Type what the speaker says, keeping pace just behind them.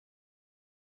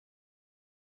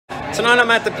Tonight I'm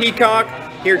at the Peacock,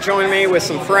 here joining me with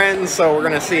some friends, so we're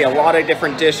going to see a lot of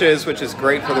different dishes, which is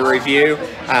great for the review.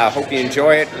 Hope you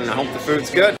enjoy it, and I hope the food's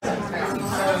good.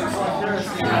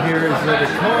 Here's the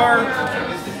decor.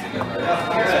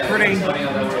 It's pretty.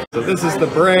 So this is the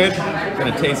bread. I'm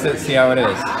going to taste it, see how it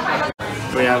is.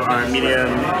 We have our medium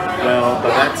well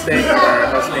Babette steak, our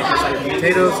house maker's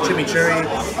potatoes,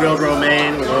 chimichurri, grilled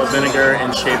romaine with a little vinegar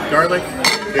and shaved garlic.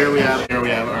 Here we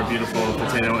have our beautiful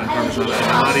potato and parmesan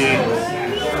agnolotti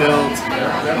filled,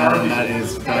 and that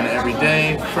is done every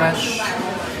day, fresh.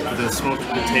 The smoked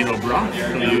potato broth.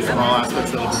 We use all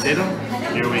aspects of the potato.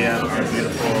 Here we have our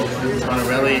beautiful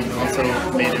panarelli, also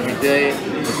made every day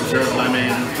with preserved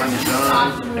lemon,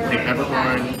 parmesan, and pink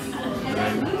peppercorn.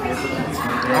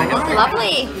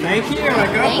 Lovely. Thank you. I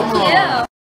got Thank them all. you.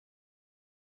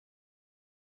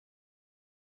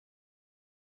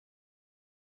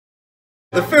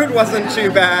 The food wasn't too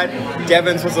bad.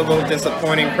 Devin's was a little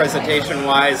disappointing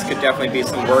presentation-wise. Could definitely be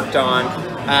some worked on.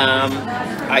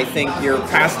 I think your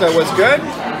pasta was good.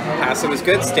 Pasta was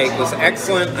good. Steak was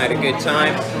excellent. I had a good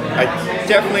time. I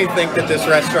definitely think that this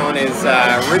restaurant is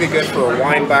really good for a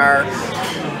wine bar.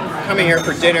 Coming here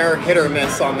for dinner, hit or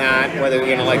miss on that. Whether you're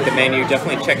going to like the menu,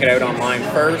 definitely check it out online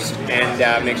first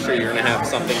and make sure you're going to have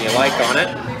something you like on it.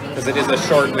 Because it is a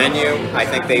short menu. I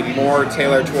think they more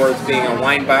tailor towards being a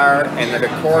wine bar, and the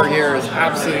decor here is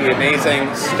absolutely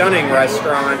amazing. Stunning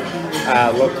restaurant,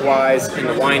 look-wise, and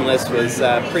the wine list was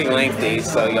pretty lengthy,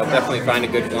 so you'll definitely find a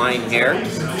good wine here.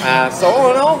 So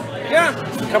all in all, yeah,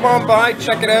 come on by,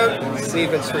 check it out, see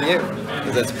if it's for you,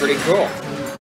 because it's pretty cool.